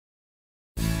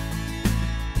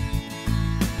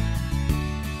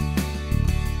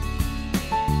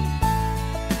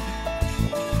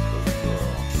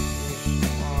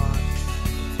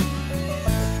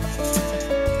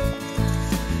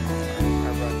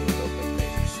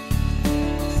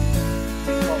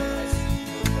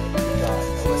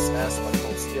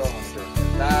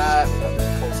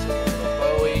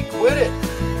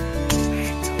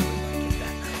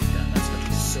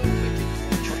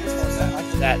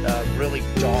really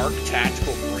dark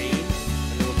tactical green,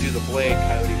 and then we'll do the blade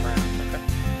coyote brown. Okay.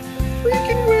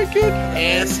 Freaking wicked!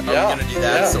 And I'm gonna do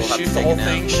that. So we'll have shoot to the take whole it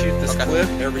thing, out. shoot this Okay. clip,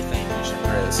 everything.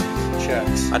 There is.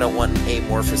 Checks. I don't want an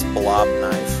amorphous blob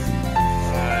knife.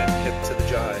 I'm hip to the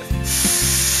jive.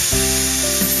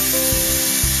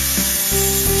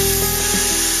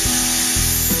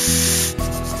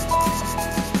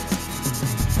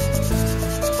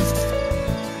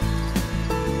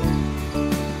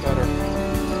 Better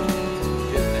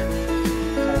get in there.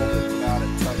 Hold it, got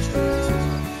it, touch it.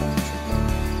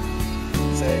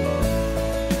 Say,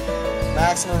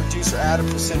 maximum reducer added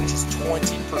percentage is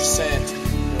 20%.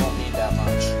 We don't need that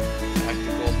much.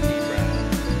 Tactical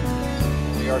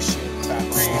T-Brown. We are shooting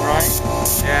tactical. Green, right?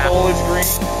 Yeah. Foliage green.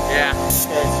 Yeah. Okay,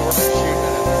 so we're shooting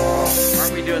it in this.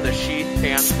 Aren't we doing the sheath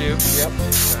pan too? Yep.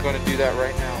 I'm going to do that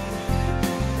right now.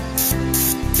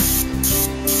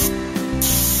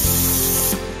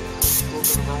 A little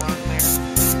bit of a run there.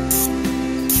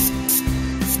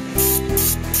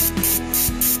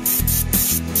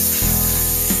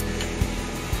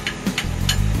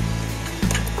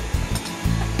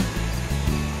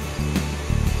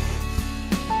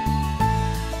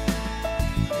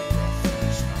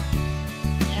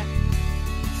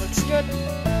 Looks good.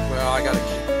 Well, I got to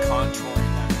keep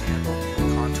contouring that handle.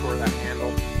 Contour that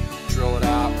handle. Drill it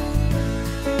out.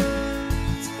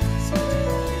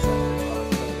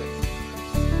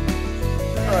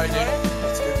 All right, dude.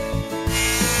 That's good.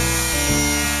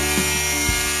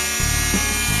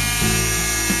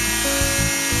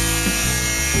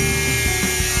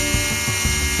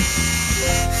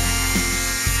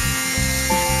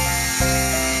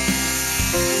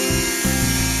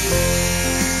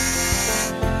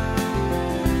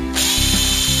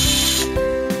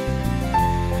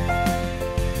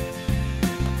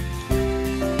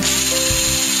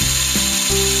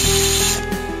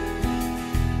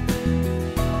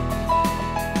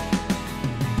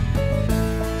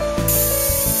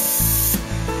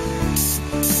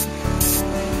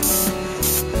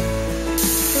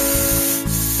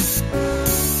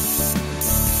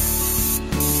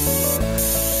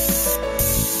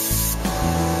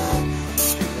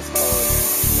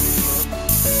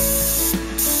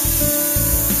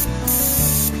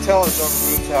 Tell us on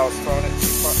the how it's thrown it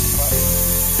too fucking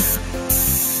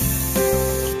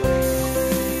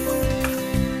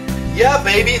much. Yeah,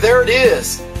 baby, there it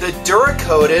is. The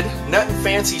DuraCoated Nut and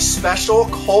Fancy Special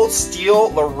Cold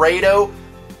Steel Laredo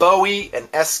Bowie and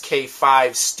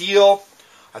SK5 steel.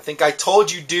 I think I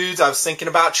told you dudes I was thinking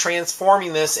about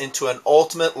transforming this into an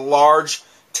ultimate large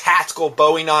tactical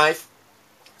Bowie knife.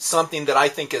 Something that I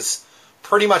think is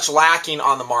pretty much lacking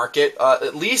on the market,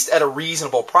 at least at a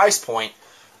reasonable price point.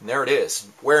 And there it is,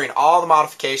 wearing all the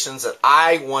modifications that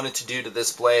I wanted to do to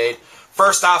this blade.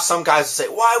 First off, some guys would say,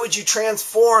 why would you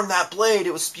transform that blade?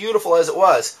 It was beautiful as it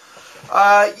was.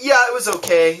 Yeah, it was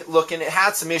okay looking. It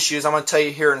had some issues. I'm going to tell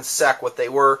you here in a sec what they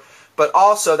were. But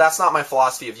also, that's not my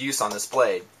philosophy of use on this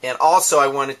blade. And also, I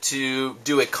wanted to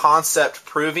do a concept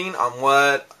proving on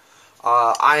what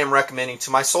I am recommending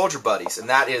to my soldier buddies. And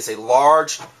that is a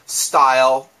large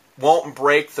style, won't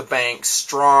break the bank,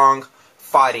 strong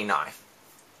fighting knife.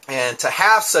 And to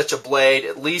have such a blade,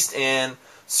 at least in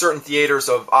certain theaters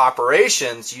of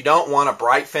operations, you don't want a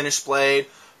bright finished blade,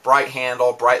 bright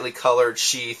handle, brightly colored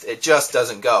sheath. It just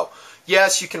doesn't go.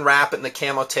 Yes, you can wrap it in the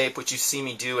camo tape, which you see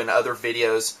me do in other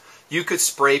videos. You could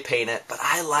spray paint it, but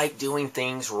I like doing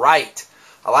things right.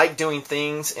 I like doing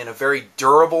things in a very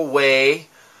durable way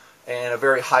and a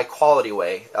very high quality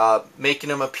way, making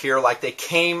them appear like they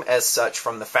came as such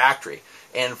from the factory.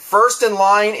 And first in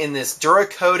line in this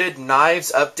DuraCoated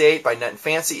knives update by Nut and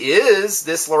Fancy is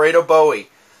this Laredo Bowie.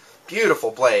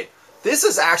 Beautiful blade. This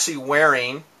is actually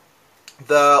wearing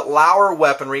the Lauer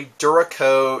Weaponry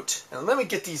DuraCoat, and let me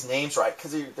get these names right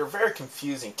because they're very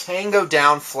confusing. Tango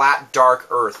Down Flat Dark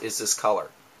Earth is this color.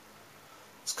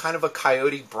 It's kind of a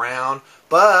coyote brown,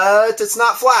 but it's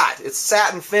not flat. It's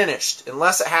satin finished.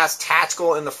 Unless it has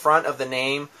tactical in the front of the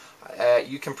name,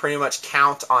 you can pretty much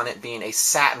count on it being a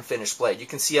satin finished blade. You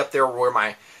can see up there where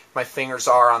my fingers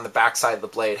are on the back side of the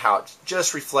blade how it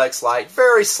just reflects light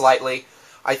very slightly.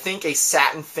 I think a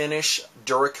satin finish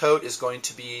DuraCoat is going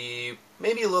to be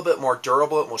maybe a little bit more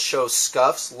durable. It will show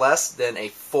scuffs less than a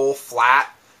full flat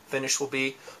finish will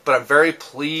be. But I'm very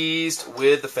pleased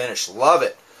with the finish. Love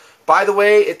it. By the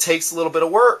way, it takes a little bit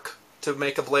of work to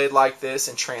make a blade like this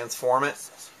and transform it.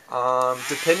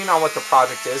 Depending on what the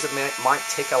project is, it might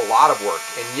take a lot of work.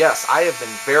 And yes, I have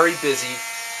been very busy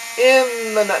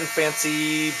in the Nut and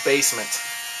Fancy basement,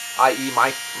 i.e.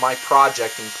 my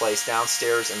projecting place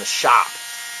downstairs in the shop.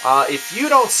 If you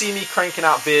don't see me cranking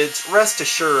out vids, rest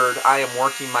assured I am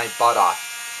working my butt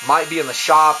off. Might be in the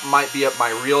shop, might be at my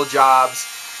real jobs,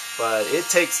 but it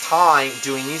takes time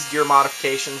doing these gear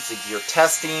modifications, the gear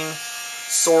testing,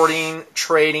 sorting,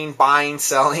 trading, buying,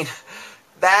 selling.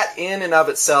 That in and of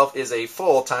itself is a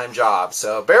full-time job.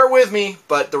 So bear with me,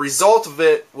 but the result of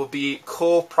it will be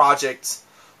cool projects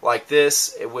like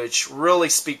this, which really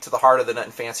speak to the heart of the Nut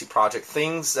and Fancy project.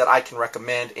 Things that I can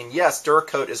recommend, and yes,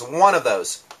 DuraCoat is one of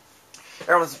those.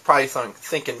 Everyone's probably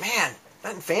thinking, man,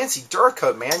 Nut and Fancy,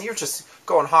 DuraCoat, man, you're just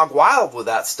going hog wild with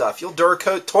that stuff. You'll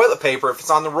DuraCoat toilet paper if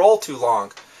it's on the roll too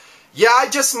long. Yeah, I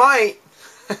just might.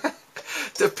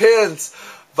 Depends.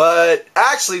 But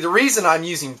actually, the reason I'm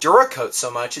using DuraCoat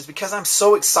so much is because I'm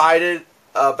so excited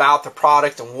about the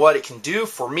product and what it can do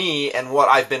for me and what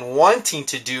I've been wanting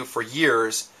to do for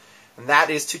years, and that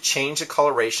is to change the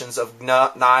colorations of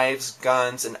knives,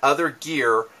 guns, and other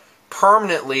gear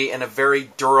permanently in a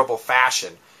very durable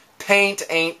fashion. Paint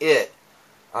ain't it.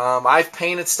 I've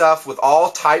painted stuff with all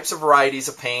types of varieties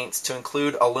of paints, to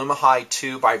include aluma-hyde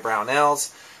 2 by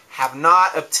Brownells. Have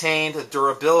not obtained the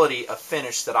durability of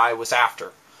finish that I was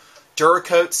after.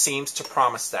 DuraCoat seems to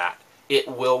promise that. It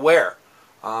will wear.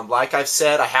 Like I've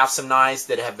said, I have some knives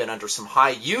that have been under some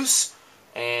high use,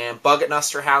 and Bucket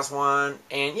Nuster has one,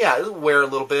 and yeah, it'll wear a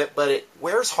little bit, but it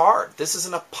wears hard. This is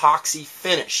an epoxy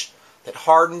finish that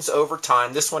hardens over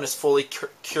time. This one is fully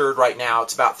cured right now.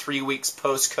 It's about 3 weeks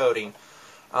post-coating.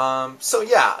 So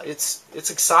yeah, it's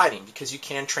exciting because you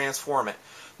can transform it.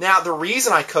 Now, the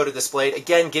reason I coated this blade,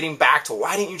 again, getting back to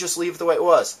why didn't you just leave it the way it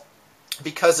was?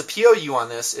 Because the POU on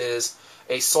this is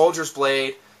a soldier's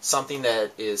blade, something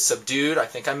that is subdued. I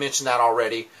think I mentioned that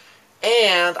already.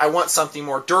 And I want something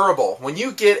more durable. When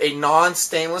you get a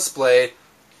non-stainless blade,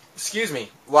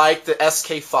 like the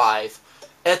SK5,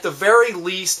 at the very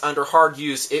least, under hard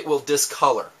use, it will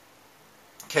discolor.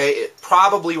 Okay, it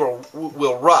probably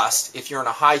will rust if you're in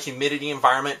a high humidity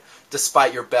environment,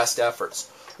 despite your best efforts.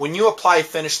 When you apply a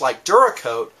finish like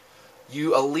DuraCoat,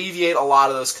 you alleviate a lot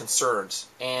of those concerns.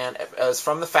 And as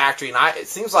from the factory, and it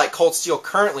seems like Cold Steel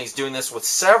currently is doing this with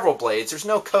several blades. There's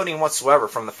no coating whatsoever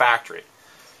from the factory.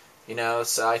 You know,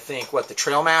 so I think, the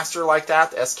Trailmaster like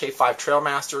that, the SK5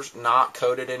 Trailmaster's not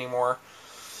coated anymore.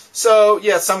 So,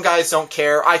 yeah, some guys don't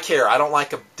care. I care. I don't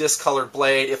like a discolored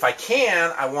blade. If I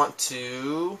can, I want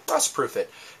to rust-proof it.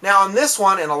 Now, on this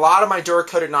one, and a lot of my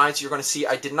DuraCoated knives, you're going to see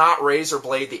I did not razor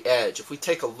blade the edge. If we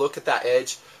take a look at that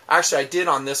edge, actually, I did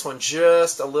on this one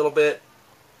just a little bit.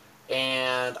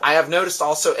 And I have noticed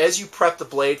also, as you prep the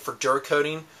blade for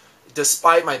DuraCoating,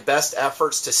 despite my best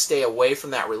efforts to stay away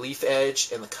from that relief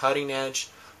edge and the cutting edge,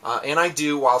 and I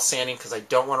do while sanding because I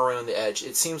don't want to ruin the edge,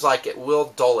 it seems like it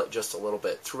will dull it just a little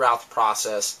bit throughout the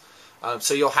process.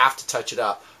 So you'll have to touch it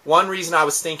up. One reason I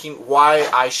was thinking why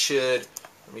I should,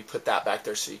 let me put that back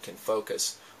there so you can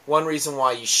focus. One reason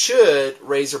why you should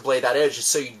razor blade that edge is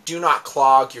so you do not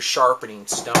clog your sharpening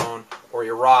stone or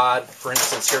your rod. For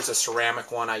instance, here's a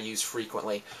ceramic one I use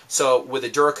frequently. So with a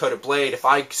DuraCoated blade, if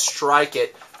I strike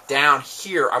it down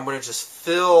here, I'm going to just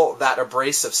fill that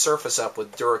abrasive surface up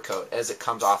with DuraCoat as it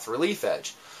comes off the relief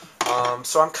edge.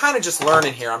 So I'm kind of just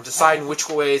learning here. I'm deciding which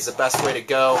way is the best way to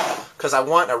go because I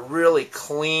want a really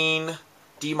clean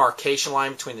demarcation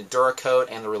line between the DuraCoat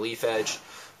and the relief edge.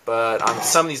 But on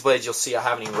some of these blades, you'll see I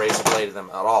haven't even razor bladed them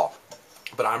at all.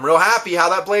 But I'm real happy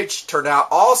how that blade turned out.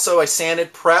 Also, I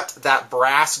sanded, prepped that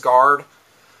brass guard,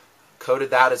 coated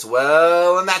that as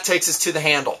well, and that takes us to the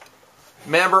handle.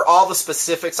 Remember all the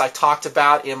specifics I talked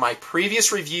about in my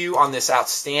previous review on this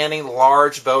outstanding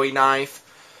large Bowie knife.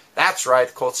 That's right,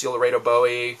 the Cold Steel Laredo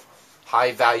Bowie,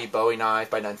 high-value Bowie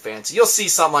knife by Nut and Fancy. You'll see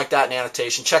something like that in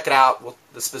annotation. Check it out.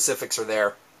 The specifics are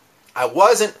there.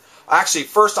 Actually,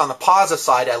 first on the positive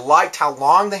side, I liked how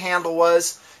long the handle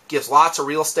was. Gives lots of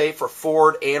real estate for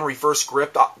forward and reverse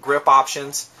grip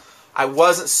options. I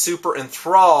wasn't super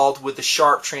enthralled with the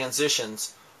sharp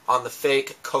transitions on the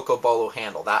fake Coco Bolo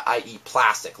handle, that i.e.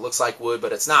 plastic. Looks like wood,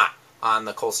 but it's not on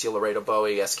the Cold Steel Laredo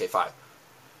Bowie SK5.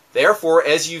 Therefore,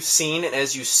 as you've seen and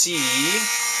as you see,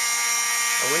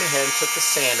 I went ahead and took the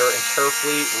sander and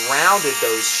carefully rounded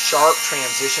those sharp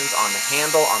transitions on the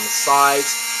handle, on the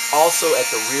sides, also at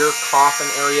the rear coffin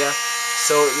area,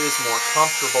 so it is more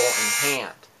comfortable in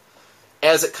hand.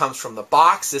 As it comes from the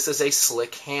box, this is a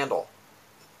slick handle.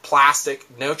 Plastic,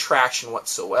 no traction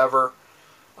whatsoever.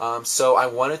 So I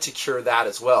wanted to cure that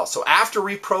as well. So after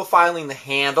reprofiling the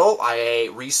handle, I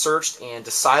researched and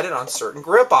decided on certain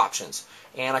grip options.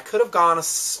 And I could have gone a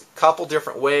couple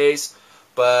different ways,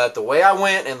 but the way I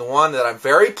went and the one that I'm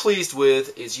very pleased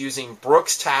with is using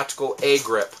Brooks Tactical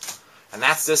A-Grip. And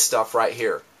that's this stuff right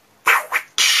here.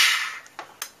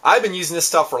 I've been using this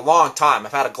stuff for a long time.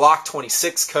 I've had a Glock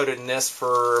 26 coated in this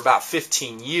for about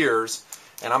 15 years,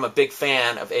 and I'm a big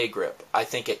fan of A-grip. I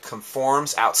think it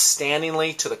conforms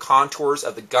outstandingly to the contours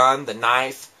of the gun, the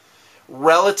knife,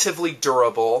 relatively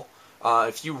durable.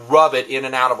 If you rub it in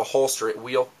and out of a holster, it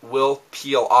will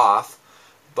peel off,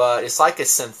 but it's like a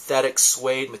synthetic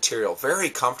suede material. Very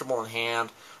comfortable in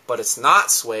hand, but it's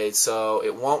not suede, so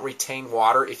it won't retain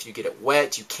water. If you get it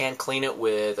wet, you can clean it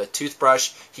with a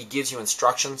toothbrush. He gives you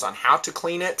instructions on how to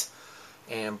clean it.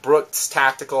 And Brooks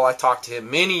Tactical, I talked to him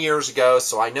many years ago,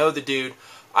 so I know the dude.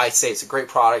 I say it's a great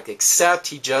product, except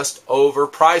he just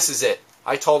overprices it.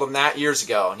 I told him that years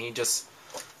ago, and he just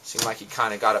seemed like he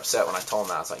kind of got upset when I told him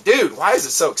that. I was like, dude, why is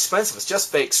it so expensive? It's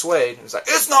just fake suede. He's like,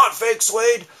 it's not fake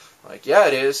suede. I'm like, yeah,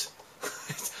 it is.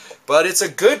 But it's a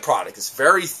good product. It's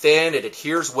very thin. It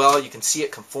adheres well. You can see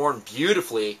it conform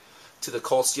beautifully to the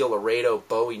Cold Steel Laredo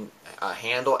Bowie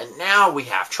handle. And now we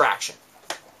have traction.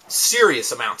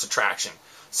 Serious amounts of traction.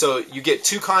 So you get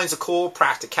two kinds of cool,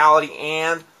 practicality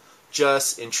and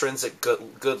just intrinsic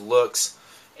good looks.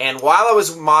 And while I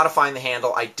was modifying the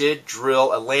handle, I did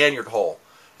drill a lanyard hole.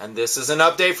 And this is an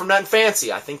update from Nothing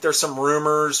Fancy. I think there's some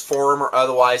rumors, forum or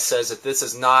otherwise, says that this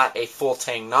is not a full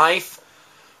tang knife.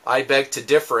 I beg to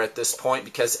differ at this point,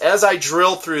 because as I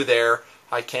drilled through there,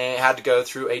 I had to go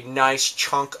through a nice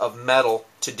chunk of metal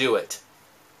to do it.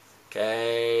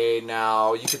 Okay,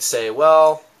 now you could say,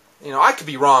 well, you know, I could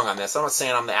be wrong on this. I'm not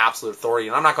saying I'm the absolute authority,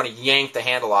 and I'm not going to yank the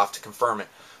handle off to confirm it,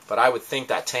 but I would think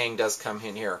that tang does come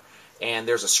in here. And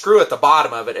there's a screw at the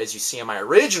bottom of it, as you see in my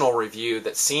original review,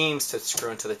 that seems to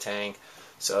screw into the tang.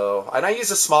 So, and I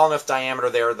used a small enough diameter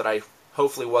there that I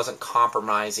hopefully wasn't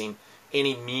compromising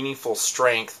any meaningful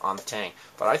strength on the tang.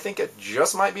 But I think it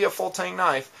just might be a full tang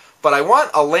knife. But I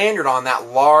want a lanyard on that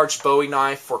large Bowie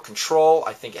knife for control.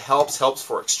 I think it helps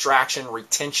for extraction,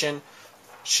 retention.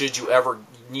 Should you ever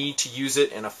need to use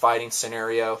it in a fighting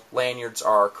scenario, lanyards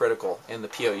are critical in the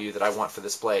POU that I want for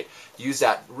this blade. Use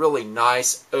that really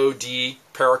nice OD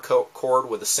paracord cord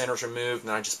with the centers removed, and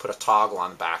then I just put a toggle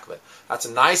on the back of it. That's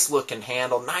a nice looking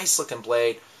handle, nice looking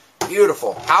blade.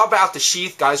 Beautiful. How about the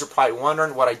sheath? Guys are probably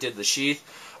wondering what I did to the sheath.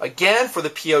 Again, for the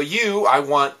POU, I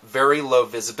want very low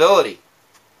visibility.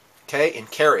 Okay, in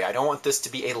carry. I don't want this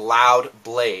to be a loud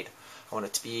blade. I want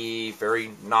it to be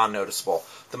very non-noticeable.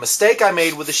 The mistake I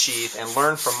made with the sheath, and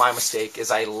learned from my mistake,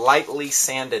 is I lightly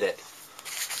sanded it.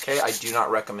 Okay, I do not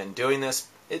recommend doing this.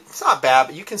 It's not bad,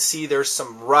 but you can see there's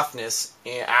some roughness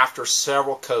after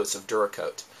several coats of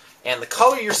DuraCoat. And the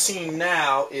color you're seeing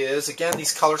now is, again,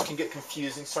 these colors can get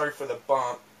confusing. Sorry for the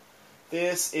bump.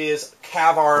 This is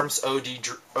Cav Arms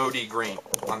OD Green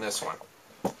on this one.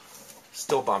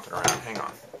 Still bumping around. Hang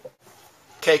on.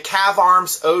 Okay, Cav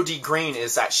Arms OD Green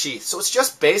is that sheath. So it's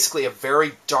just basically a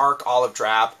very dark olive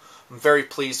drab. I'm very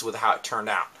pleased with how it turned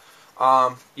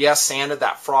out. Yes, sanded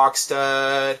that frog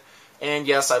stud. And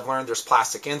yes, I've learned there's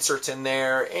plastic inserts in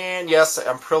there. And yes,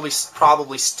 I'm probably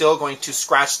still going to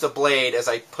scratch the blade as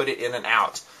I put it in and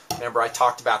out. Remember, I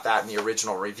talked about that in the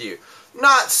original review.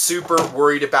 Not super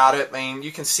worried about it. I mean,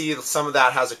 you can see that some of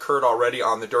that has occurred already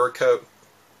on the DuraCoat.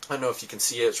 I don't know if you can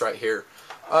see it. It's right here.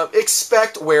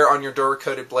 Expect wear on your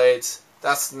DuraCoated blades.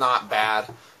 That's not bad.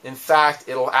 In fact,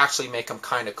 it'll actually make them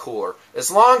kind of cooler.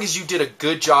 As long as you did a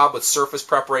good job with surface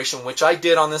preparation, which I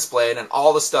did on this blade, and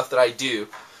all the stuff that I do,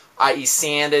 i.e.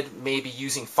 sanded, maybe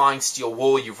using fine steel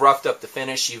wool, you've roughed up the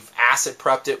finish, you've acid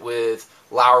prepped it with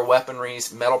Lauer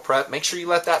Weaponry's metal prep. Make sure you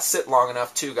let that sit long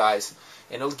enough too, guys.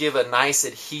 And it'll give a nice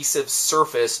adhesive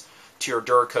surface to your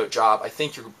DuraCoat job. I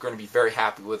think you're going to be very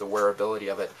happy with the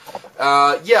wearability of it.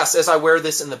 Yes, as I wear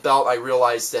this in the belt, I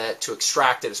realize that to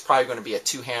extract it is probably going to be a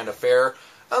two-hand affair,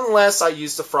 unless I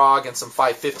use the frog and some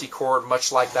 550 cord,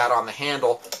 much like that on the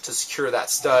handle, to secure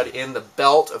that stud in the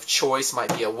belt of choice.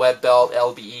 Might be a web belt,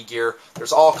 LBE gear.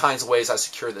 There's all kinds of ways I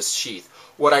secure this sheath.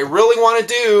 What I really want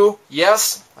to do,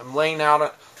 yes, I'm laying it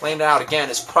out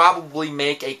again, is probably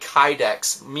make a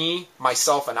Kydex, me,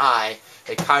 myself, and I,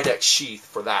 a Kydex sheath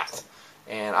for that.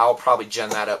 And I'll probably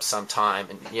gen that up sometime.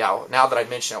 And yeah, now that I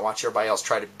mention it, watch everybody else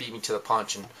try to beat me to the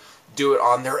punch and do it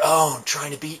on their own,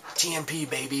 trying to beat TNP,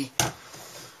 baby.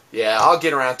 Yeah, I'll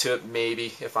get around to it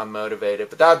maybe if I'm motivated,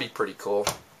 but that would be pretty cool.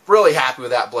 Really happy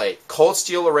with that blade. Cold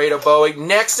Steel Laredo Bowie.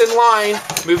 Next in line,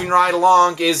 moving right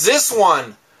along, is this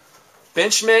one.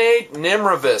 Benchmade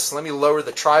Nimravus. Let me lower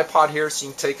the tripod here so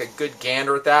you can take a good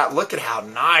gander at that. Look at how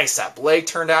nice that blade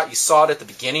turned out. You saw it at the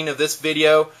beginning of this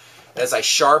video. As I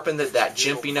sharpened it, that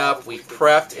jimping up, we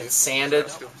prepped and sanded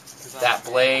that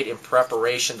blade in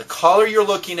preparation. The color you're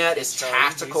looking at is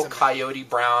Tactical Coyote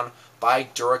Brown by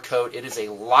DuraCoat. It is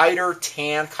a lighter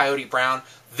tan coyote brown.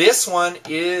 This one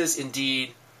is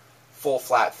indeed full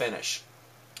flat finish.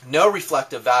 No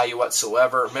reflective value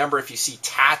whatsoever. Remember, if you see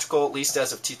tactical, at least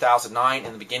as of 2009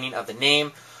 in the beginning of the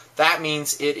name, that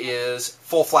means it is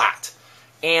full flat.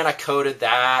 And I coated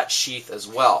that sheath as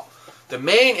well. The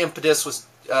main impetus was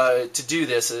to do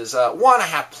this is, one, I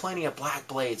have plenty of black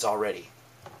blades already.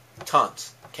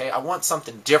 Tons. Okay, I want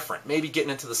something different. Maybe getting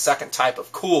into the second type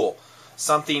of cool.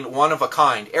 Something one of a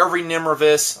kind. Every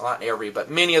Nimmervis, well, not every,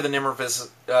 but many of the Nimmervis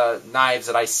knives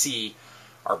that I see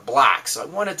are black. So I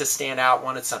wanted to stand out,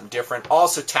 wanted something different.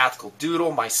 Also, Tactical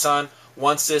Doodle, my son,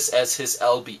 wants this as his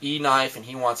LBE knife, and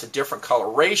he wants a different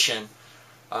coloration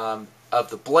of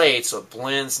the blade so it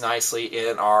blends nicely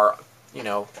in our, you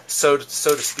know, so to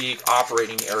speak,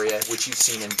 operating area, which you've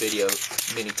seen in video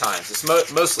many times. It's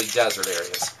mostly desert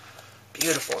areas.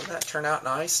 Beautiful. Doesn't that turn out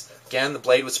nice? Again, the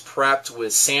blade was prepped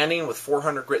with sanding with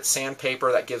 400 grit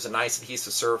sandpaper. That gives a nice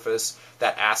adhesive surface.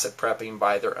 That acid prepping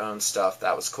by their own stuff.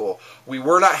 That was cool. We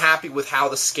were not happy with how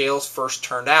the scales first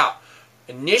turned out.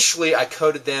 Initially, I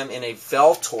coated them in a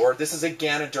Veltor. This is,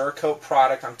 again, a DuraCoat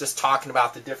product. I'm just talking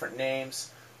about the different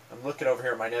names. I'm looking over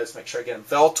here at my notes to make sure I get them.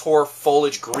 Veltor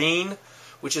Foliage Green,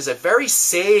 which is a very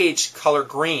sage color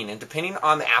green, and depending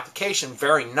on the application,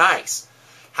 very nice.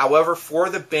 However, for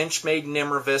the Benchmade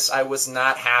Nimmervis, I was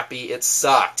not happy. It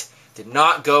sucked. Did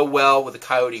not go well with the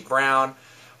Coyote Brown.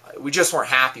 We just weren't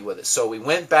happy with it. So we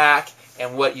went back,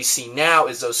 and what you see now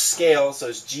is those scales,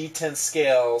 those G10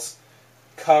 scales,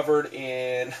 covered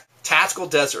in Tactical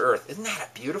Desert Earth. Isn't that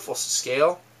a beautiful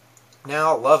scale?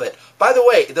 Now, I love it. By the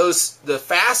way, the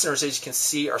fasteners, as you can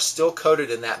see, are still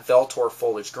coated in that Veltor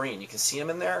Foliage Green. You can see them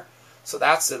in there. So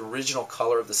that's the original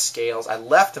color of the scales. I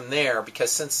left them there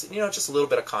because since, you know, just a little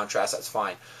bit of contrast, that's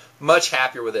fine. Much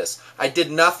happier with this. I did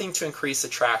nothing to increase the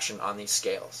traction on these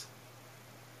scales.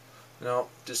 No,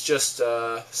 it's just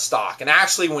stock. And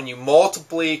actually, when you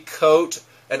multiply coat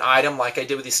an item like I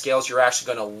did with these scales, you're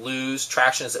actually going to lose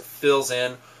traction as it fills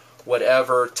in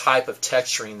whatever type of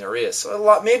texturing there is.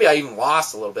 So maybe I even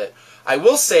lost a little bit. I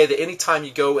will say that anytime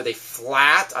you go with a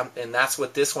flat, and that's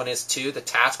what this one is too, the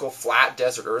Tactical Flat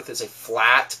Desert Earth is a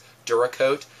flat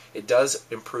DuraCoat, it does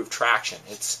improve traction.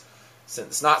 It's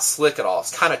not slick at all.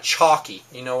 It's kind of chalky.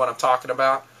 You know what I'm talking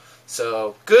about?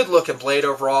 So, good looking blade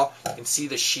overall. You can see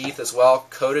the sheath as well,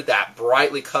 coated that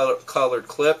brightly colored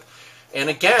clip. And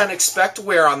again, expect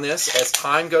wear on this as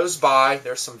time goes by.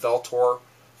 There's some Veltor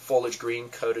Foliage Green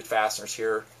coated fasteners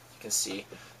here. You can see.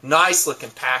 Nice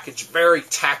looking package, very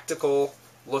tactical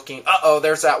looking. Uh-oh,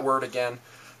 there's that word again.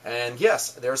 And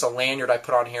yes, there's a lanyard I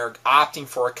put on here, opting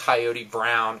for a Coyote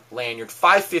Brown lanyard.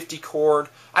 550 cord.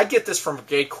 I get this from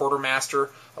Brigade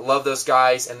Quartermaster. I love those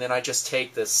guys. And then I just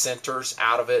take the centers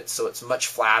out of it so it's much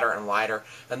flatter and lighter.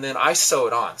 And then I sew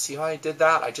it on. See how I did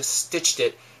that? I just stitched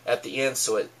it at the end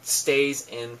so it stays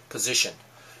in position.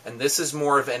 And this is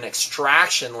more of an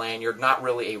extraction lanyard, not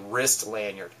really a wrist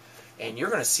lanyard. And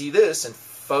you're going to see this in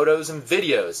photos and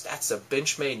videos. That's a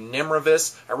Benchmade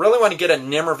Nimmervis. I really want to get a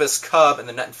Nimmervis Cub in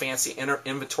the Nut and Fancy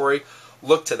inventory.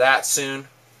 Look to that soon.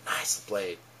 Nice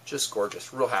blade. Just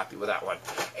gorgeous. Real happy with that one.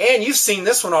 And you've seen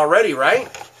this one already,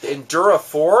 right? The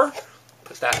Endura4.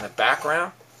 Put that in the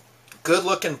background. Good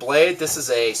looking blade. This is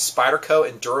a Spyderco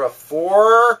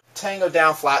Endura4 Tango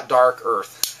Down Flat Dark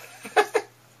Earth.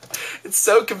 It's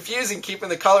so confusing keeping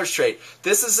the colors straight.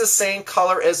 This is the same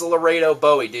color as the Laredo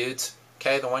Bowie, dudes.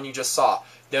 Okay, the one you just saw.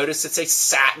 Notice it's a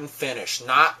satin finish,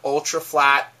 not ultra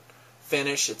flat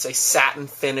finish. It's a satin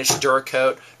finish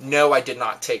DuraCoat. No, I did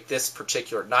not take this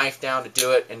particular knife down to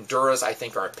do it. Enduras, I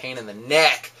think, are a pain in the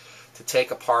neck to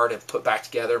take apart and put back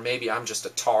together. Maybe I'm just a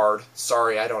tard.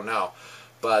 Sorry, I don't know.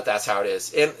 But that's how it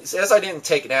is. And as I didn't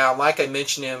take it down, like I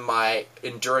mentioned in my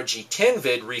Endura G10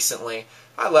 vid recently,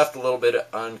 I left a little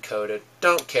bit uncoated.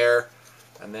 Don't care.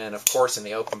 And then, of course, in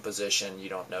the open position, you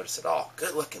don't notice it all.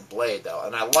 Good looking blade, though.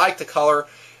 And I like the color.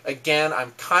 Again,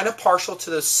 I'm kind of partial to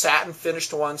the satin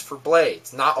finished ones for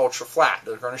blades. Not ultra flat.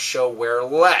 They're going to show wear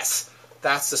less.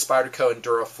 That's the Spyderco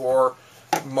Endura4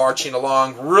 marching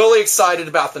along. Really excited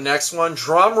about the next one.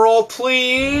 Drum roll,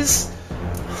 please.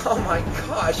 Oh my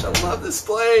gosh, I love this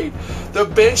blade. The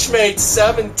Benchmade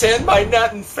 710 by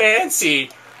Nut and Fancy.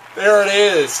 There it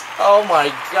is. Oh my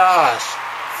gosh.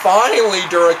 Finally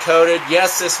DuraCoated.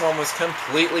 Yes, this one was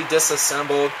completely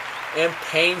disassembled and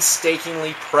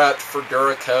painstakingly prepped for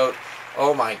DuraCoat.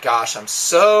 Oh my gosh, I'm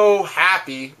so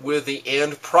happy with the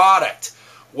end product.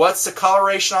 What's the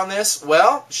coloration on this?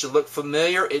 Well, it should look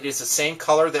familiar. It is the same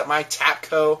color that my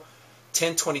Tapco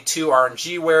 1022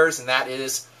 RNG wears, and that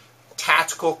is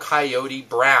Tactical Coyote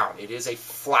Brown. It is a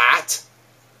flat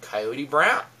Coyote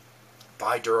Brown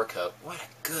by DuraCoat. What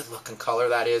a good looking color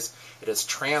that is. It has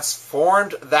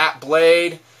transformed that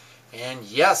blade. And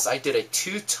yes, I did a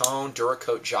two-tone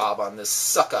DuraCoat job on this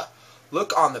sucker.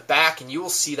 Look on the back and you will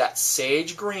see that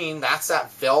sage green. That's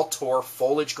that Veltor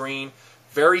foliage green.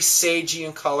 Very sagey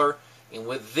in color. And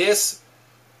with this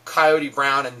coyote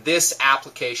brown and this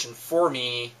application, for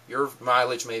me, your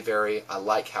mileage may vary, I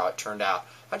like how it turned out.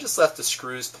 I just left the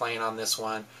screws plain on this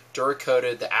one.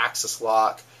 DuraCoated the axis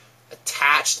lock.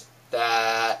 Attached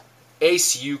that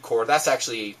ACU cord. That's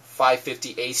actually a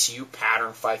 550 ACU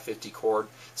pattern 550 cord.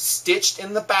 Stitched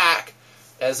in the back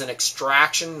as an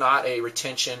extraction, not a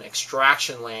retention,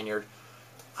 extraction lanyard.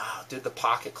 Did the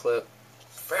pocket clip.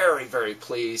 Very, very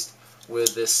pleased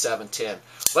with this 710.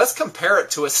 Let's compare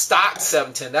it to a stock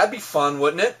 710. That'd be fun,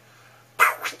 wouldn't it?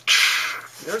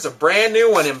 There's a brand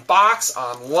new one in box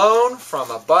on loan from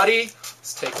a buddy.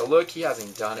 Let's take a look. He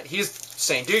hasn't done it. He's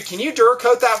saying, dude, can you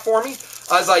DuraCoat that for me?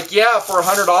 I was like, yeah, for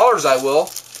 $100 I will.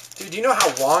 Dude, do you know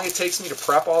how long it takes me to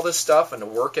prep all this stuff and to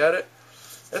work at it?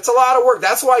 It's a lot of work.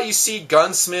 That's why you see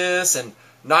gunsmiths and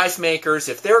knife makers,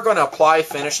 if they're going to apply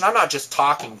finish, and I'm not just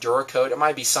talking DuraCoat, it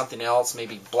might be something else,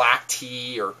 maybe black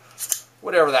tea or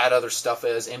whatever that other stuff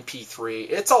is, MP3.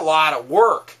 It's a lot of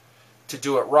work to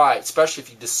do it right, especially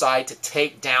if you decide to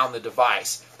take down the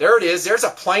device. There it is. There's a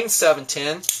plain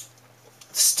 710.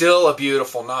 Still a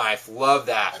beautiful knife. Love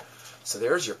that. So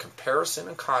there's your comparison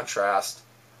and contrast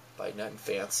by Nothing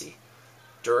Fancy.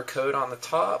 DuraCoat on the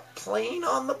top, plain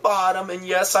on the bottom. And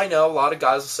yes, I know a lot of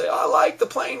guys will say, I like the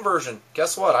plain version.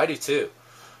 Guess what? I do too.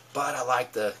 But I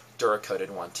like the DuraCoated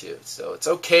one too. So it's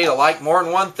okay to like more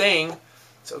than one thing.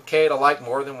 It's okay to like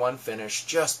more than one finish.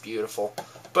 Just beautiful.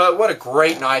 But what a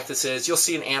great knife this is. You'll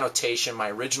see an annotation,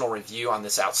 my original review on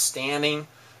this outstanding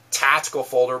tactical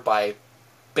folder by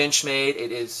Benchmade.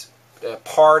 It is a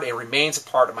part and remains a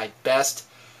part of my best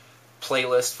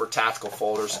playlist for tactical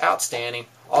folders. Outstanding.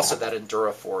 Also that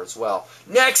Endura4 as well.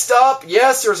 Next up,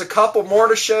 yes, there's a couple more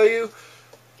to show you,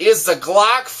 is the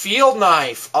Glock field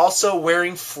knife. Also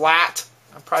wearing flat.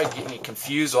 I'm probably getting you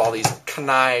confused with all these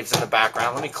knives in the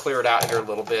background. Let me clear it out here a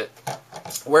little bit.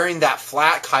 Wearing that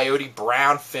flat coyote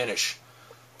brown finish.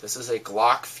 This is a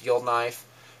Glock field knife.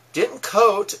 Didn't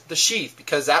coat the sheath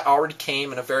because that already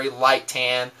came in a very light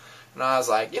tan. And I was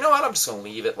like, you know what, I'm just going to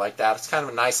leave it like that. It's kind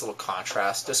of a nice little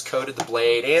contrast. Just coated the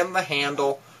blade and the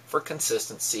handle for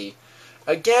consistency.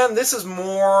 Again, this is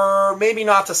more, maybe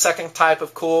not the second type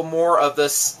of cool, more of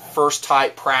this first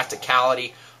type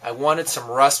practicality. I wanted some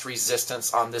rust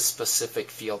resistance on this specific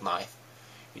field knife.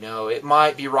 You know, it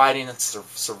might be riding in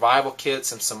survival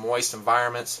kits and some moist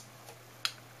environments.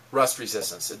 Rust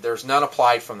resistance. There's none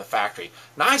applied from the factory.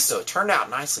 Nice though. It turned out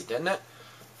nicely, didn't it?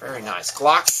 Very nice.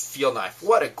 Glock field knife.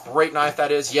 What a great knife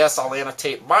that is. Yes, I'll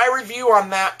annotate my review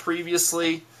on that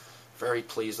previously. Very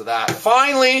pleased with that.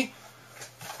 Finally,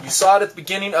 you saw it at the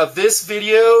beginning of this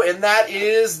video, and that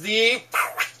is the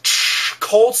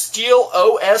Cold Steel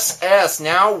OSS.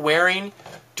 Now wearing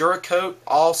DuraCoat,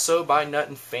 also by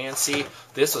Nothing Fancy.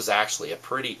 This was actually a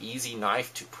pretty easy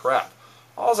knife to prep.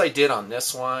 All I did on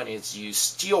this one is use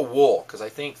steel wool, because I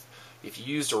think if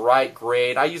you use the right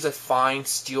grade, I use a fine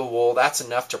steel wool, that's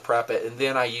enough to prep it, and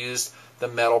then I used the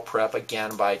metal prep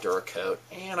again by DuraCoat,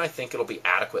 and I think it'll be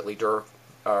adequately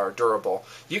durable.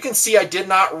 You can see I did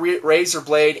not razor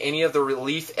blade any of the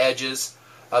relief edges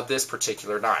of this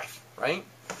particular knife, right?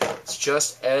 It's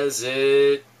just as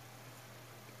it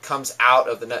comes out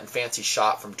of the Nothing Fancy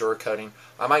shop from DuraCoating.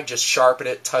 I might just sharpen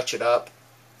it, touch it up.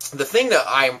 The thing that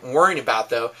I'm worrying about,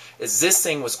 though, is this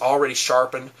thing was already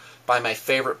sharpened by my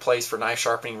favorite place for knife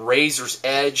sharpening, Razor's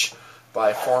Edge, by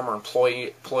a former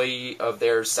employee of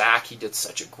theirs, Zach. He did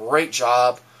such a great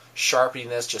job sharpening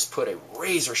this, just put a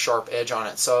razor sharp edge on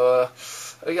it. So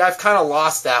I've kind of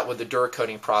lost that with the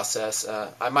DuraCoating process.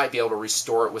 I might be able to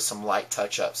restore it with some light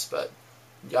touch-ups, but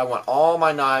I want all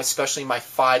my knives, especially my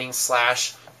fighting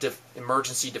 /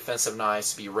 emergency defensive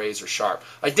knives, to be razor sharp.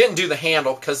 I didn't do the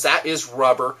handle because that is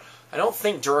rubber. I don't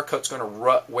think DuraCoat's going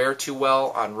to wear too well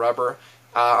on rubber.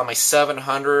 On my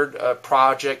 700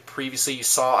 project previously, you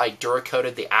saw I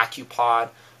DuraCoated the AccuPod.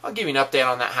 I'll give you an update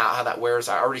on that, how that wears.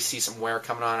 I already see some wear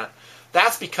coming on it.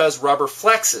 That's because rubber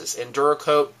flexes, and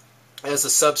DuraCoat, as the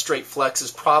substrate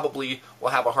flexes, probably will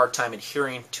have a hard time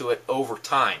adhering to it over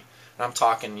time. And I'm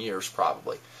talking years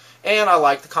probably. And I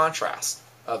like the contrast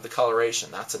of the coloration.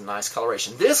 That's a nice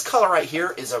coloration. This color right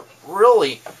here is a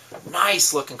really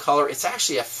nice looking color. It's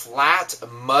actually a flat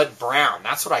mud brown.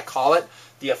 That's what I call it.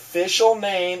 The official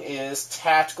name is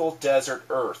Tactical Desert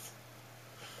Earth.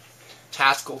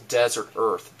 Tactical Desert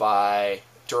Earth by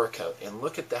DuraCoat. And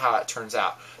look at how it turns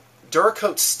out.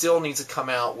 DuraCoat still needs to come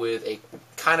out with a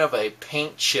kind of a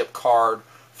paint chip card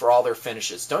for all their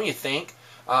finishes. Don't you think?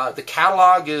 The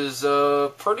catalog is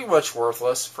pretty much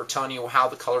worthless for telling you how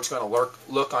the color is going to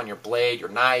look on your blade, your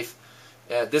knife.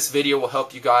 This video will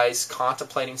help you guys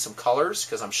contemplating some colors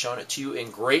because I'm showing it to you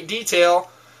in great detail.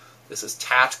 This is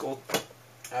Tactical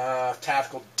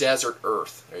Desert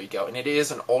Earth. There you go. And it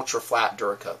is an ultra flat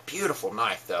DuraCoat. Beautiful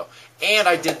knife though. And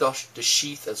I did the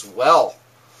sheath as well.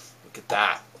 Look at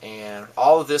that. And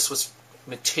all of this was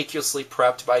meticulously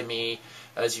prepped by me,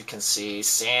 as you can see.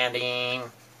 Sanding.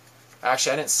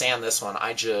 Actually, I didn't sand this one.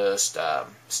 I just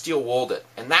steel wooled it.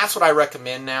 And that's what I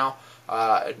recommend now.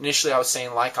 Initially, I was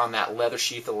saying like on that leather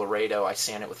sheath of Laredo, I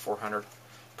sand it with 400.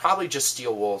 Probably just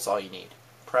steel wool is all you need.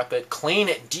 Prep it, clean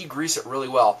it, degrease it really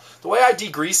well. The way I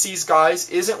degrease these guys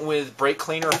isn't with brake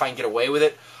cleaner if I can get away with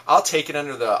it. I'll take it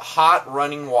under the hot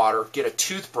running water, get a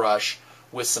toothbrush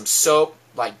with some soap,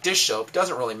 like dish soap,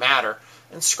 doesn't really matter,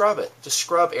 and scrub it. Just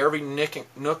scrub every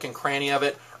nook and cranny of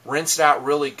it, rinse it out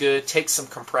really good, take some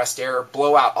compressed air,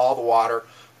 blow out all the water,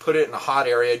 put it in a hot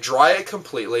area, dry it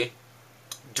completely,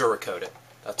 DuraCoat it.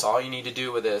 That's all you need to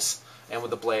do with this, and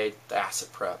with the blade, the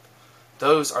acid prep.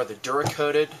 Those are the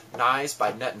DuraCoated knives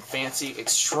by Nut and Fancy.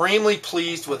 Extremely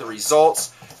pleased with the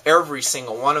results, every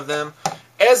single one of them.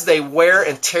 As they wear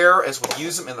and tear as we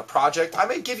use them in the project, I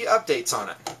may give you updates on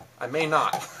it. I may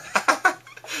not.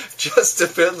 Just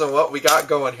depends on what we got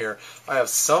going here. I have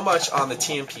so much on the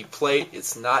TNP plate,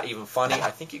 it's not even funny.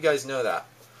 I think you guys know that.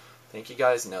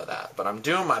 But I'm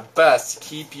doing my best to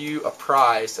keep you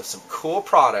apprised of some cool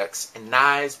products and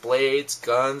knives, blades,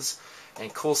 guns,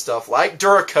 and cool stuff like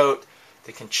DuraCoat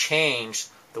that can change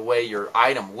the way your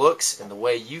item looks and the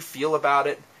way you feel about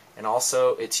it, and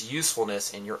also its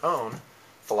usefulness in your own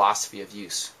philosophy of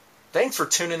use. Thanks for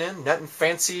tuning in, Nut and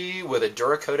Fancy, with a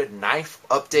DuraCoated knife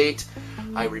update.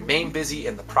 I remain busy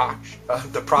in the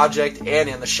project and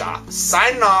in the shop.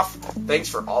 Signing off. Thanks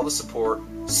for all the support.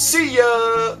 See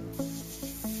ya!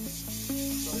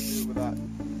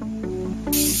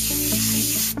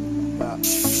 That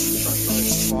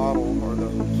bottle or the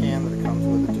can that it comes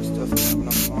with, it just doesn't have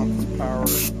enough office power.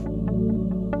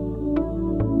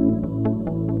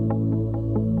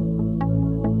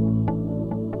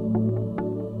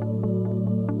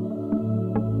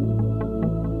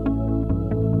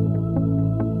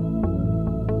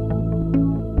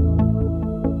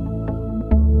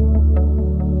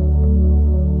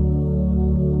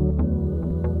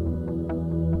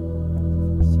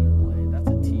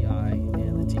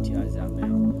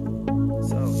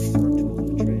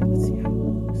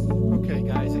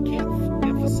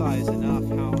 Enough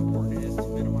how